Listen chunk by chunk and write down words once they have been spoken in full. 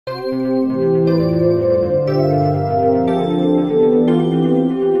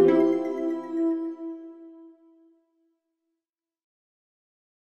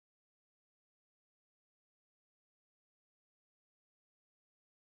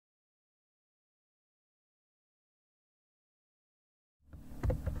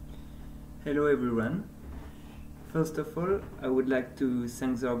Hello everyone. First of all, I would like to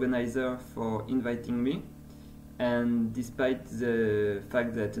thank the organizer for inviting me, and despite the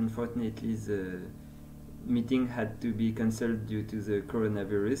fact that unfortunately the meeting had to be cancelled due to the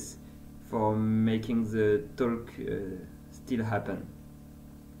coronavirus, for making the talk still happen.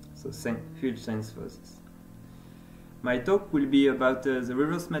 So huge thanks for this. My talk will be about the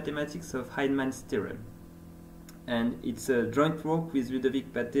reverse mathematics of Hindman's theorem. And it's a joint work with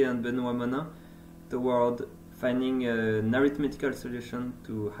Ludovic Paté and Benoît Monin toward finding an arithmetical solution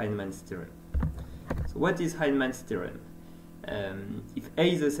to Hindman's theorem. So what is Hindman's theorem? If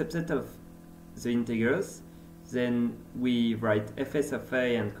A is a subset of the integers, then we write fs of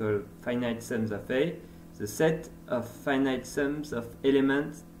A and call finite sums of A the set of finite sums of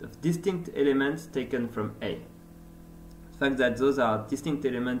elements, of distinct elements taken from A. The fact that those are distinct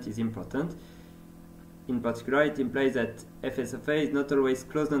elements is important. In particular, it implies that fs of A is not always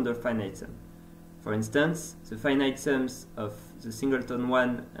closed under finite sum. For instance, the finite sums of the singleton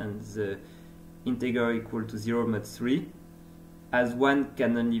 1 and the integer equal to 0 mod 3, as 1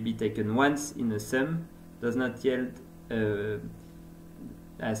 can only be taken once in a sum, does not yield a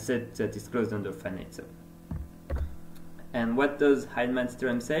set that is closed under finite sum. And what does Hindman's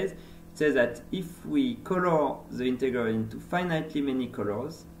theorem say? It says that if we color the integer into finitely many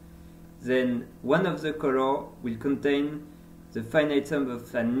colors, then one of the colors will contain the finite sum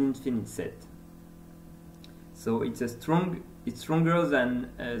of an infinite set. So it's stronger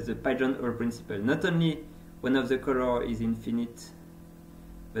than the pigeonhole principle. Not only one of the colors is infinite,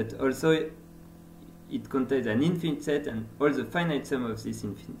 but also it contains an infinite set and all the finite sum of this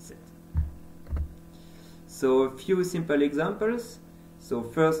infinite set. So a few simple examples. So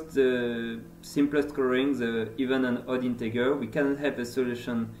first, the simplest coloring, the even and odd integer. We cannot have a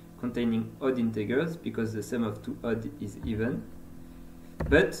solution containing odd integers because the sum of two odd is even.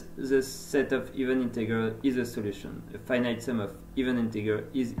 But the set of even integer is a solution. A finite sum of even integer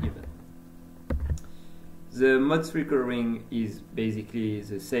is even. The mod 3 coloring is basically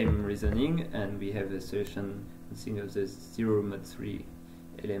the same reasoning, and we have a solution consisting of the 0 mod 3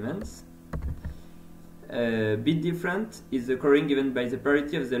 elements. A bit different is the coloring given by the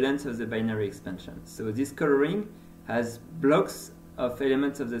parity of the length of the binary expansion. So this coloring has blocks of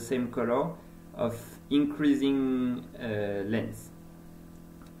elements of the same color of increasing length.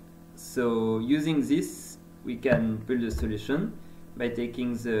 So using this, we can build a solution by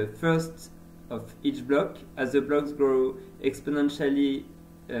taking the first of each block. As the blocks grow exponentially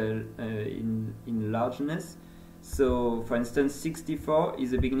in largeness, so for instance 64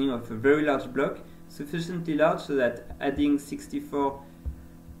 is the beginning of a very large block, sufficiently large so that adding 64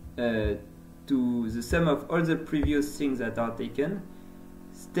 to the sum of all the previous things that are taken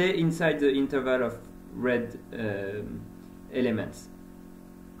stay inside the interval of red elements,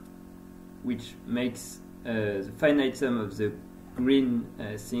 which makes the finite sum of the green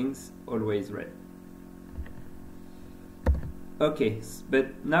things always red. Okay,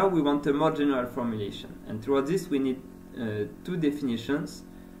 but now we want a more general formulation, and toward this we need two definitions,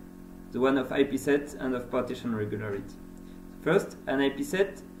 the one of IP set and of partition regularity. First, an IP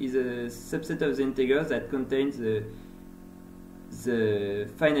set is a subset of the integers that contains the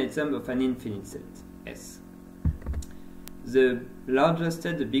finite sum of an infinite set, S. The largest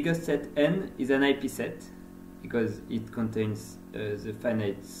set, the biggest set N, is an IP set because it contains the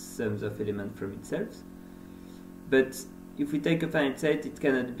finite sums of elements from itself. But if we take a finite set, it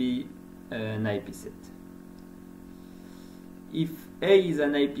cannot be an IP set. If A is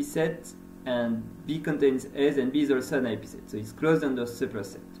an IP set and B contains A, then B is also an IP set. So it's closed under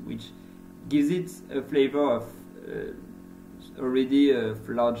superset, which gives it a flavor of already of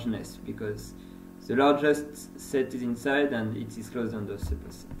largeness, because the largest set is inside and it is closed under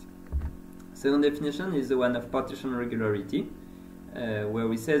superset. Second definition is the one of partition regularity, where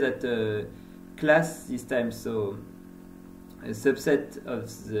we say that a class this time, so a subset of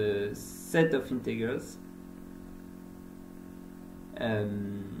the set of integers,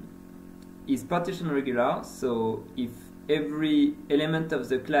 is partition regular. So if every element of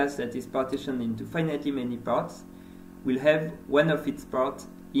the class that is partitioned into finitely many parts will have one of its parts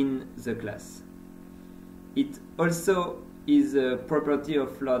in the class. It also is a property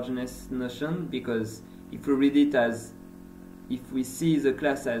of largeness notion, because if we read it as, if we see the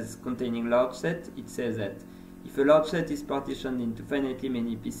class as containing large set, it says that if a large set is partitioned into finitely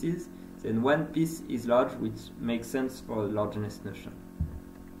many pieces, then one piece is large, which makes sense for largeness notion.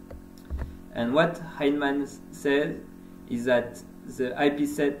 And what Hindman says is that the IP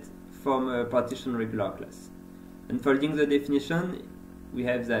set form a partition regular class. Unfolding the definition, we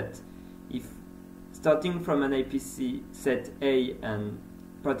have that if starting from an IPC set A and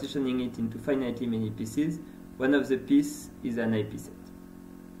partitioning it into finitely many pieces, one of the pieces is an IP set.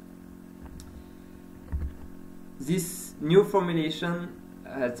 This new formulation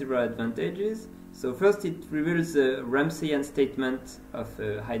has several advantages. So first, it reveals the Ramsayan statement of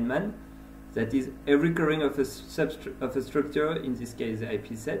Hindman, that is every coloring of a structure, in this case the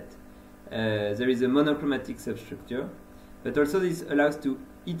IP set, there is a monochromatic substructure. But also this allows to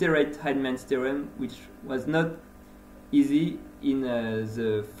iterate Hindman's theorem, which was not easy in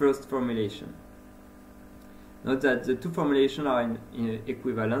the first formulation. Note that the two formulations are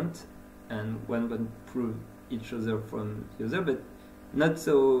equivalent, and one can prove each other from the other, but not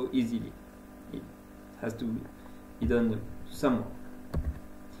so easily. It has to be done somewhere.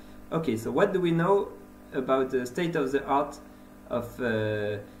 Okay, so what do we know about the state of the art of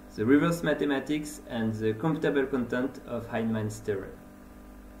the reverse mathematics and the computable content of Hindman's theorem?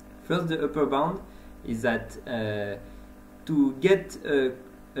 First, the upper bound is that to get a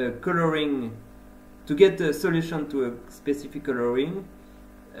coloring, to get a solution to a specific coloring,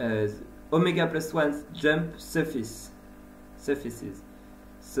 omega plus 1 jump surfaces.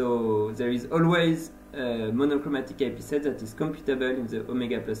 So there is always a monochromatic IP set that is computable in the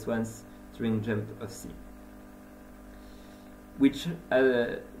omega plus 1 string jump of C, which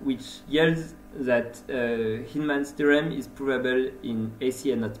yields that Hindman's theorem is provable in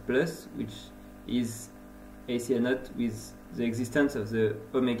ACA0 plus, which is ACA0 with the existence of the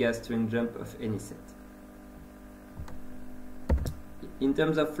omega string jump of any set. In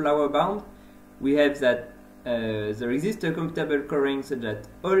terms of lower bound, we have that there exists a computable coloring such that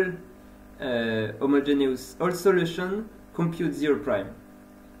all all solution compute 0 prime.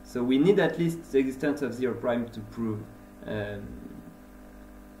 So we need at least the existence of 0 prime to prove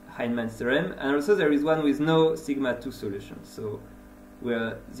Hindman's theorem, and also there is one with no sigma 2 solution, so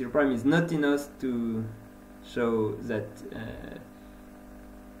where 0 prime is not enough to show that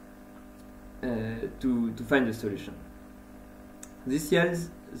to find a solution. This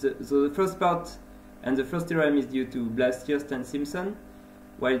yields so the first part and the first theorem is due to Blasius and Simpson,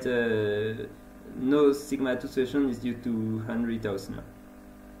 while the no sigma 2 solution is due to Henry Tausner.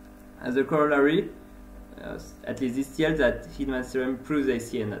 As a corollary, at least this yields that Hindman's theorem proves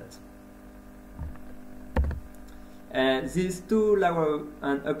ACA0. These two lower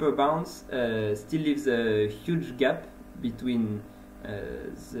and upper bounds still leaves a huge gap between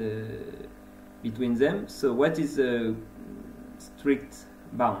them. So what is a strict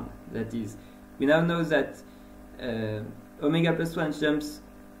bound? That is, we now know that omega plus 1 jumps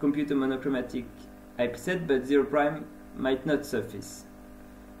compute a monochromatic IP set, but 0 prime might not surface.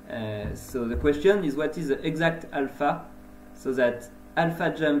 So the question is, what is the exact alpha, so that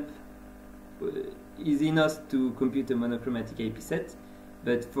alpha jump is enough to compute a monochromatic IP set,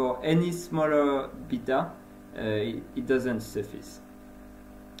 but for any smaller beta it doesn't surface.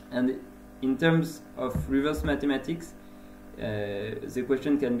 And in terms of reverse mathematics, the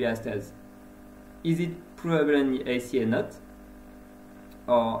question can be asked as, is it provable in ACA0,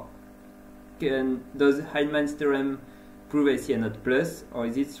 or does Hindman's theorem prove ACA0 plus, or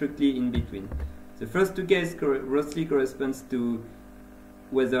is it strictly in between? The first two cases roughly corresponds to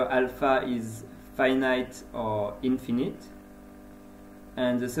whether alpha is finite or infinite,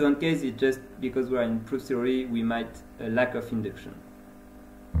 and the second case is just because we are in proof theory, we might lack of induction.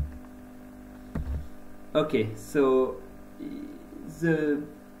 Okay, so the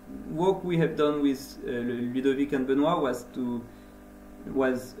work we have done with Ludovic and Benoit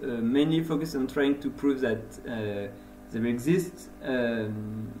was mainly focused on trying to prove that there exists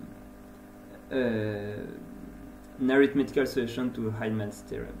an arithmetical solution to Hindman's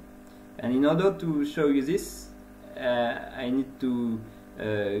theorem. And in order to show you this, I need to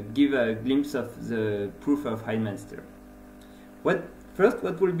give a glimpse of the proof of Hindman's theorem. First,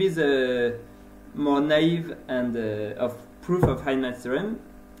 what will be the more naive and of proof of Hindman's theorem?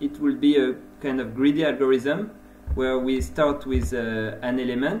 It will be a kind of greedy algorithm where we start with an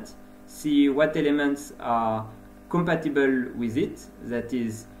element, see what elements are compatible with it. That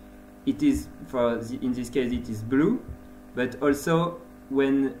is, it is in this case it is blue, but also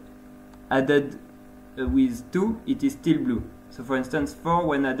when added with 2, it is still blue. So for instance, 4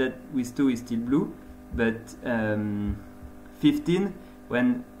 when added with 2 is still blue, but 15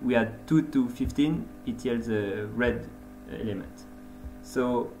 when we add 2 to 15, it yields a red element.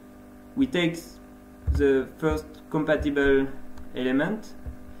 So we take the first compatible element,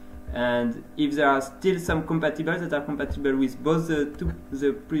 and if there are still some compatibles that are compatible with both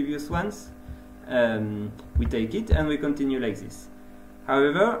the previous ones, we take it and we continue like this.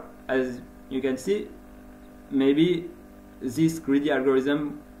 However, as you can see, maybe this greedy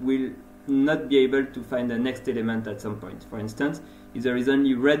algorithm will not be able to find the next element at some point. For instance, if there is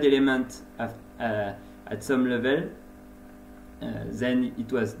only red element at some level, then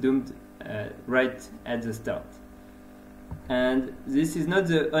it was doomed right at the start. And this is not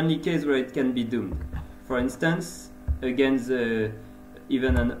the only case where it can be doomed. For instance, against the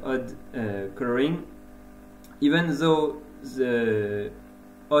even and odd coloring, even though the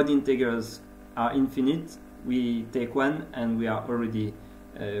odd integers are infinite, we take one and we are already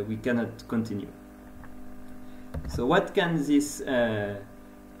we cannot continue. So what can this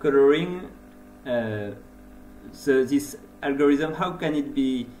coloring, so this algorithm, how can it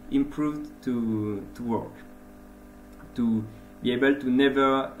be improved to work, to be able to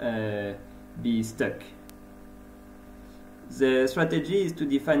never be stuck? The strategy is to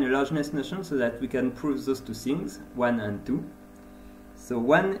define a largeness notion so that we can prove those two things, 1 and 2. So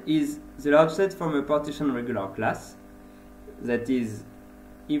 1 is the large set from a partition regular class. That is,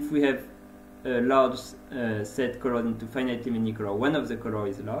 if we have a large set colored into finitely many color, one of the color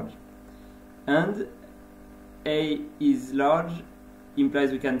is large. And A is large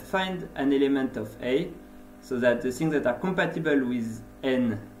implies we can find an element of A so that the things that are compatible with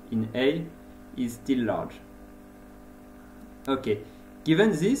n in A is still large. Okay,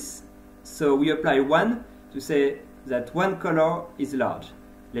 given this, so we apply 1 to say that one color is large.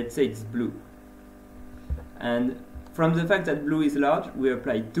 Let's say it's blue. And from the fact that blue is large, we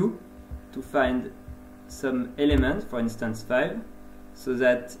apply 2 to find some element, for instance 5, so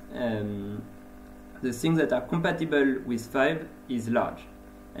that the things that are compatible with 5 is large.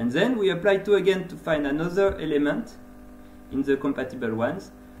 And then we apply 2 again to find another element in the compatible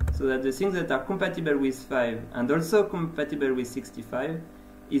ones, so that the things that are compatible with 5 and also compatible with 65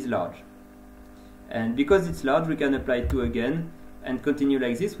 is large. And because it's large, we can apply 2 again and continue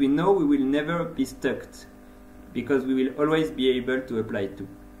like this. We know we will never be stuck because we will always be able to apply 2.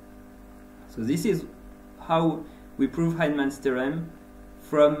 So this is how we prove Hindman's theorem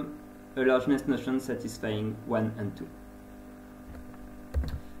from a largeness notion satisfying 1 and 2.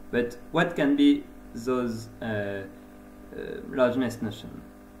 But what can be those largeness notion?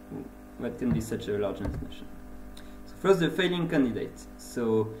 What can be such a largeness notion? So first, the failing candidate.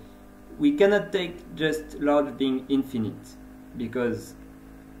 So we cannot take just large being infinite because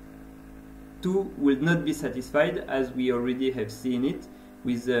 2 will not be satisfied, as we already have seen it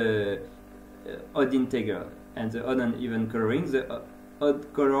with the odd integer and the odd and even coloring. The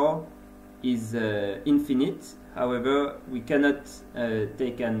odd color is infinite. However, we cannot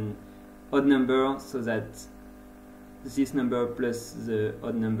take an odd number so that this number plus the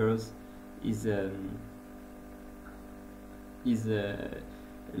odd numbers is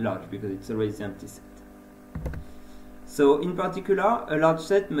large because it's always the empty set. So in particular, a large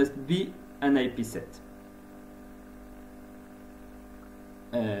set must be an IP set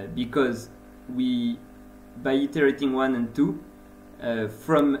because we, by iterating 1 and 2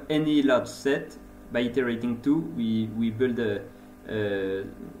 from any large set, by iterating 2 we build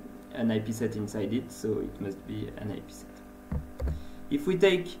an IP set inside it, so it must be an IP set. If we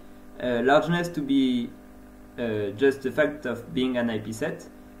take largeness to be just the fact of being an IP set,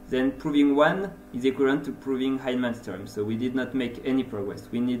 then proving 1 is equivalent to proving Hindman's theorem. So we did not make any progress.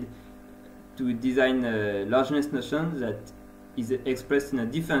 We need to design a largeness notion that is expressed in a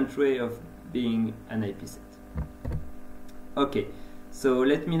different way of being an IP set. Okay, so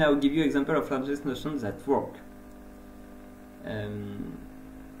let me now give you an example of largeness notions that work. The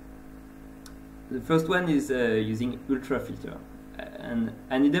first one is using ultrafilter. An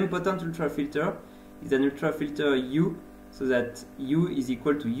idempotent ultrafilter is an ultrafilter U, so that U is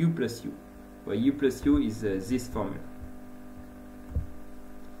equal to U plus U, where U plus U is this formula.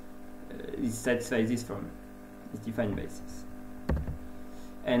 It satisfies this formula. It's defined by this.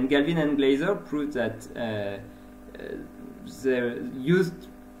 And Galvin and Glaser proved that they used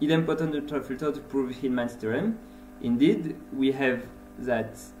idempotent ultrafilter to prove Hindman's theorem. Indeed, we have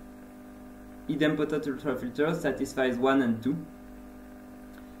that idempotent ultrafilter satisfies 1 and 2.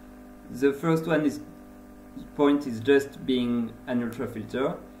 The first one is point is just being an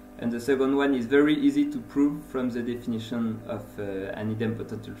ultrafilter, and the second one is very easy to prove from the definition of an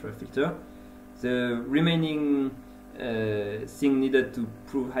idempotent ultrafilter. The remaining thing needed to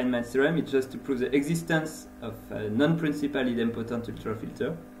prove Hindman's theorem is just to prove the existence of a non-principal idempotent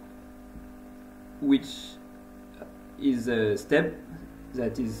ultrafilter, which is a step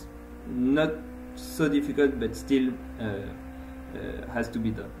that is not so difficult but still has to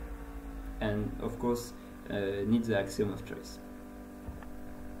be done, and of course needs the axiom of choice.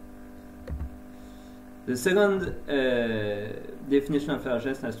 The second definition of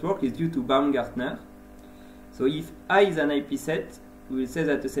largeness network is due to Baumgartner. So if I is an IP set, we will say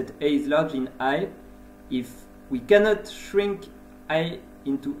that the set A is large in I if we cannot shrink I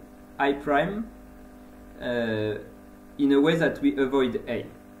into I prime in a way that we avoid A.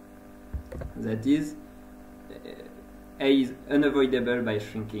 That is, A is unavoidable by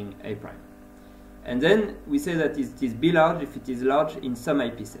shrinking A prime. And then we say that it is B large if it is large in some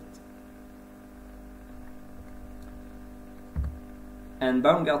IP set. And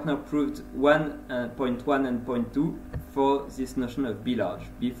Baumgartner proved 1.1 and 0.2 for this notion of B large,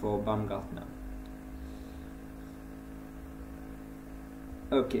 B for Baumgartner.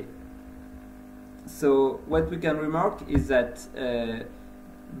 Okay. So what we can remark is that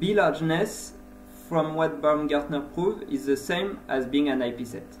B largeness, from what Baumgartner proved, is the same as being an IP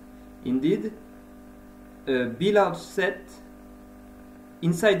set. Indeed, a B large set,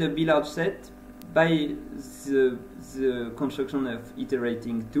 inside a B large set, by the construction of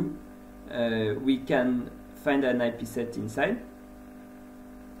iterating 2, we can find an IP set inside.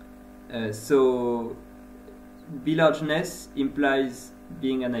 So B largeness implies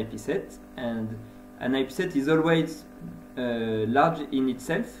being an IP set, and an IP set is always large in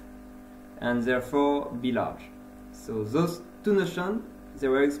itself, and therefore B large. So those two notions, they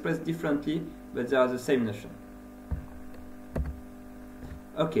were expressed differently, but they are the same notion.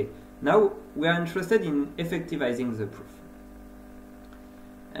 Okay, now we are interested in effectivizing the proof.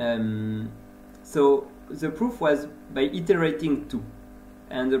 So the proof was by iterating 2,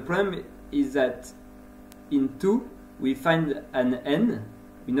 and the problem is that in 2 we find an n.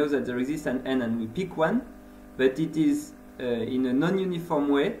 We know that there exists an n and we pick one, but it is in a non-uniform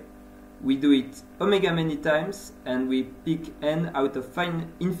way. We do it omega many times and we pick n out of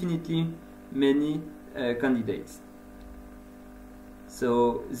infinitely many candidates.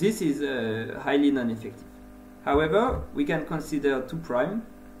 So this is highly non-effective. However, we can consider 2'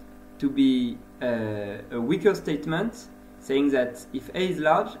 to be a weaker statement, saying that if A is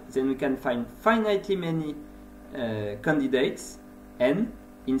large, then we can find finitely many candidates, n,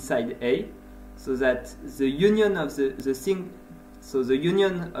 inside A, so that the union of the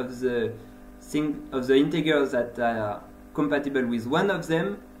union of the integers that are compatible with one of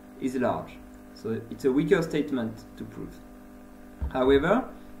them is large. So it's a weaker statement to prove. However,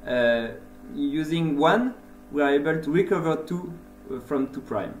 using 1, we are able to recover 2 from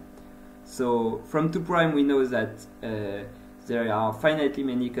 2'. So from 2' we know that there are finitely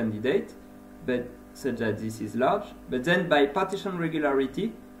many candidates, but such that this is large. But then by partition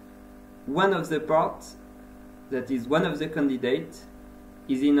regularity, one of the parts, that is one of the candidates,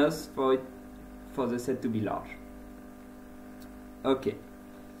 is enough for the set to be large. Okay.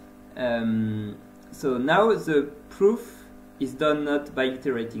 So now the proof is done not by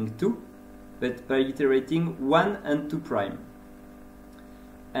iterating 2, but by iterating 1 and 2'.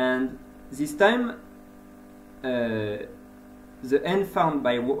 And this time, the n found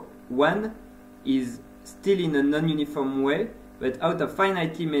by 1 is still in a non-uniform way, but out of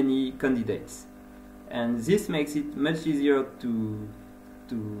finitely many candidates. And this makes it much easier to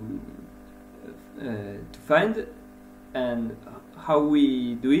find. And how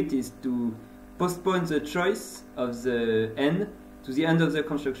we do it is to postpone the choice of the n to the end of the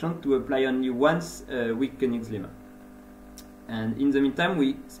construction to apply only once weak Koenig's lemma. And in the meantime,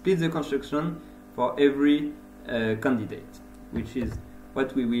 we split the construction for every candidate, which is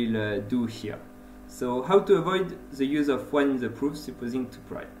what we will do here. So how to avoid the use of 1 in the proof, supposing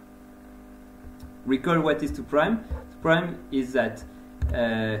 2'. Recall what is 2'. 2' is that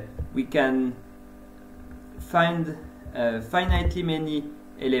we can find finitely many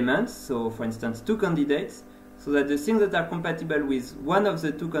elements, so for instance 2 candidates, so that the things that are compatible with one of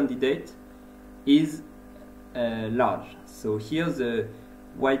the 2 candidates is large. So here the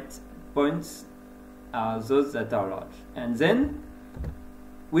white points are those that are large. And then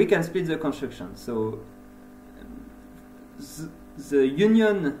we can split the construction. So the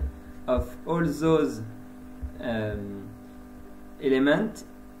union of all those elements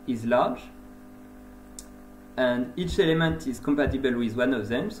is large, and each element is compatible with one of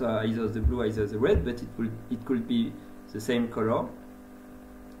them, so either the blue, either the red, but it could be the same color.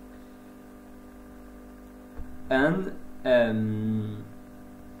 And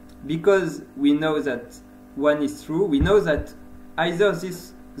because we know that 1 is true, we know that either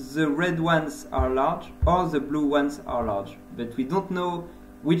the red ones are large or the blue ones are large, but we don't know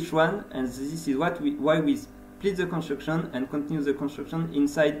which one, and this is why we split the construction and continue the construction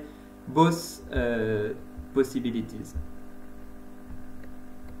inside both possibilities.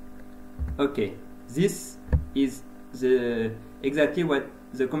 Okay, this is exactly what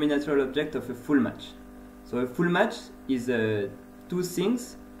the combinatorial object of a full match. So a full match is 2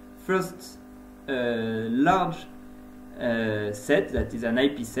 things. First, large set that is an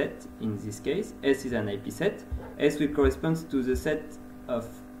IP set in this case. S is an IP set. S will correspond to the set of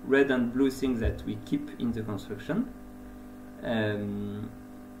red and blue things that we keep in the construction. And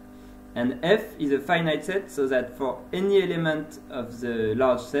F is a finite set, so that for any element of the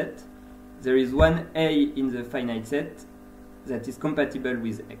large set, there is one A in the finite set that is compatible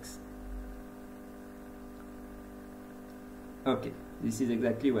with X. Okay, this is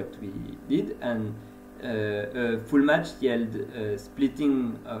exactly what we did, and a full match yield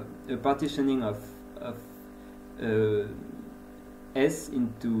splitting, a partitioning of S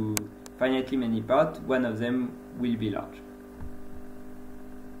into finitely many parts. One of them will be large.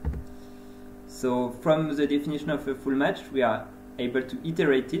 So from the definition of a full match, we are able to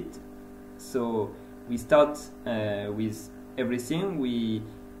iterate it. So we start with everything. We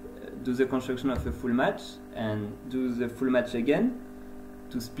do the construction of a full match and do the full match again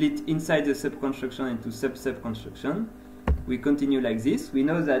to split inside the subconstruction into sub-subconstruction. We continue like this. We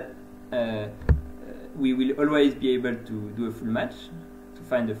know that we will always be able to do a full match, to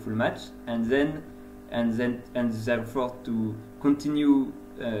find a full match, and therefore to continue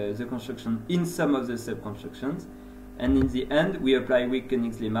the construction in some of the subconstructions. And in the end, we apply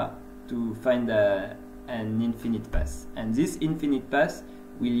Weak-Koenig's lemma to find an infinite path. And this infinite path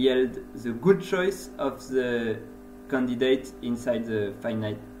will yield the good choice of the candidate inside the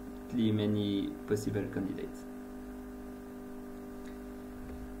finitely many possible candidates.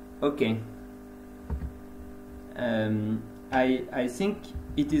 Okay. I think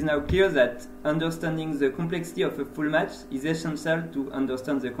it is now clear that understanding the complexity of a full match is essential to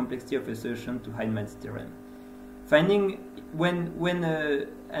understand the complexity of a solution to Hindman's theorem. Finding when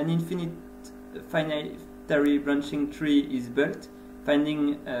an infinite finitary branching tree is built,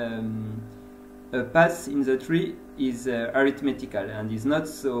 finding a path in the tree is arithmetical and is not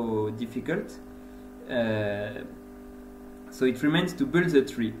so difficult. So it remains to build the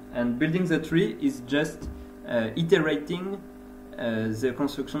tree, and building the tree is just iterating the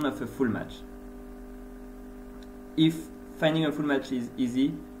construction of a full match. If finding a full match is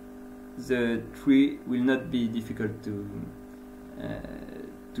easy, the tree will not be difficult to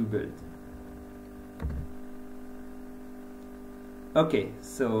build. Okay,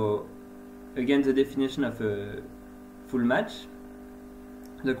 so again the definition of a full match.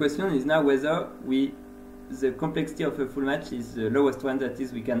 The question is now whether the complexity of a full match is the lowest one, that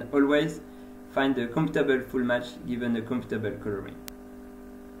is, we can always find a computable full match given a computable coloring.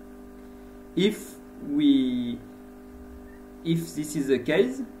 If this is the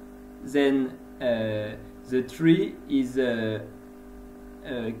case, then the tree is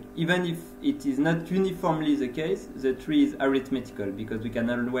even if it is not uniformly the case, the tree is arithmetical, because we can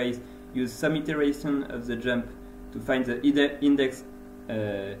always use some iteration of the jump to find the index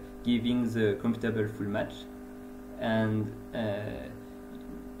giving the computable full match, and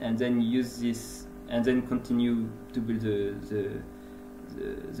then use this and then continue to build the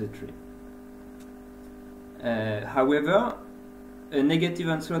tree. However, a negative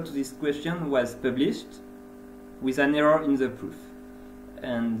answer to this question was published with an error in the proof,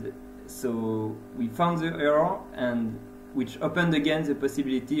 and so we found the error, and which opened again the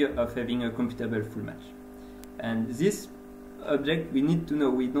possibility of having a computable full match. And this object we need to know.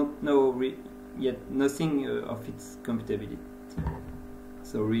 We don't know yet nothing of its computability.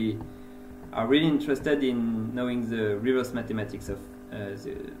 So we are really interested in knowing the reverse mathematics of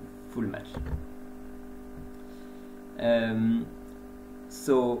the full match.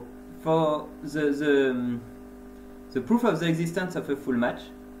 So for the proof of the existence of a full match,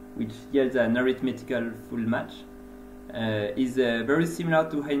 which yields an arithmetical full match, is very similar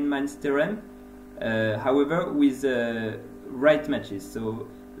to Hindman's theorem, however with right matches. So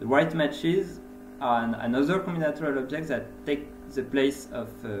the right matches are another combinatorial object that take the place of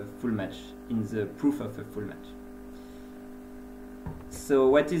a full match in the proof of a full match. So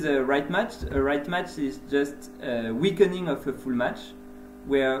what is a right match? A right match is just a weakening of a full match,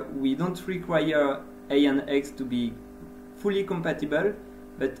 where we don't require A and X to be fully compatible,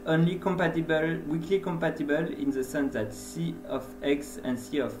 but only compatible, weakly compatible, in the sense that C of X and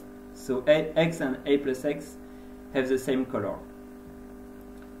C of, so X and A plus X have the same color.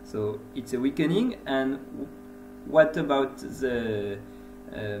 So it's a weakening. And what about the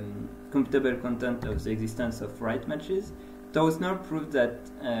computable content of the existence of right matches? Tausner proved that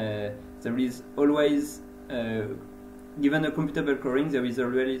there is always, given a computable coloring, there is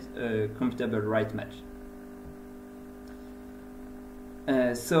always a computable right match.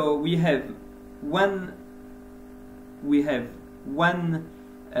 So we have one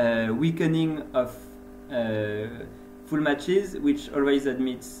weakening of full matches, which always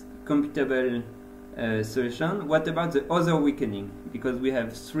admits computable solution. What about the other weakening? Because we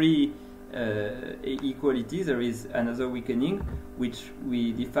have three equalities, there is another weakening which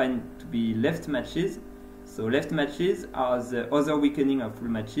we define to be left matches. So left matches are the other weakening of full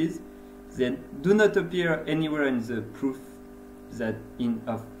matches. They do not appear anywhere in the proof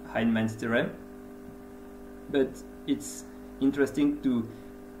of Hindman's theorem, but it's interesting to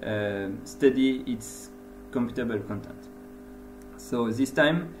study its computable content. So this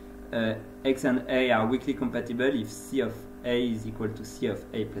time x and a are weakly compatible if c of a is equal to c of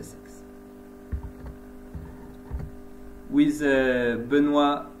a plus x. With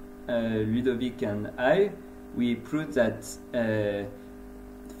Benoit, Ludovic and I, we proved that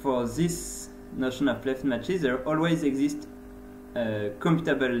for this notion of left matches, there always exists a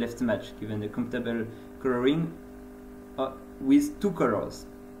computable left match, given a computable coloring with two colors.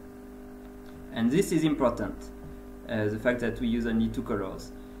 And this is important, the fact that we use only two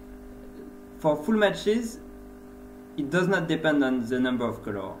colors. For full matches, it does not depend on the number of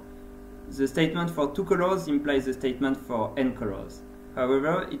colors. The statement for two colors implies the statement for n colors.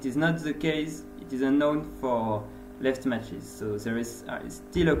 However, it is not the case, it is unknown for left matches. So there is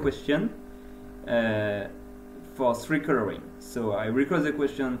still a question for three coloring. So I recall the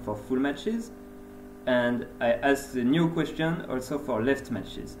question for full matches, and I ask the new question also for left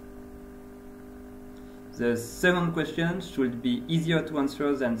matches. The second question should be easier to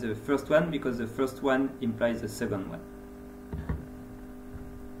answer than the first one, because the first one implies the second one.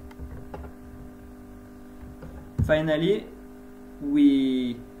 Finally,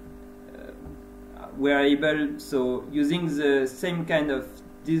 we were able, so using the same kind of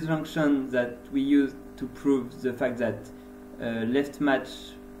disjunction that we used to prove the fact that left match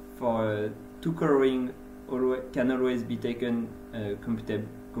for two coloring can always be taken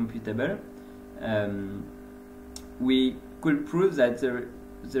computable. We could prove that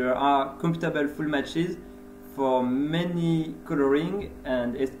there are computable full matches for many coloring,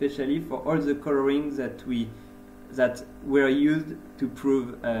 and especially for all the coloring that were used to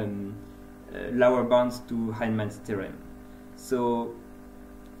prove lower bounds to Hindman's theorem. So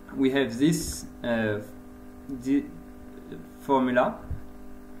we have this formula,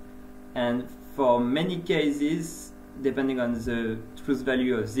 and for many cases, depending on the truth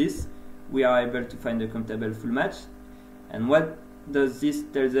value of this, we are able to find a computable full match. And what does this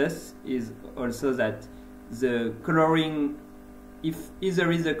tell us is also that the coloring, if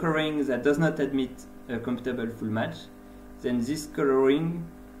there is a coloring that does not admit a computable full match, then this coloring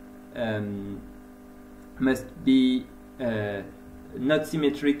must be not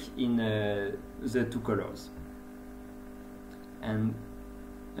symmetric in the two colors, and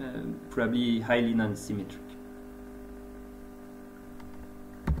probably highly non-symmetric.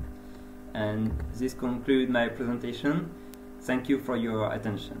 And this concludes my presentation. Thank you for your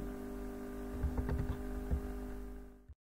attention.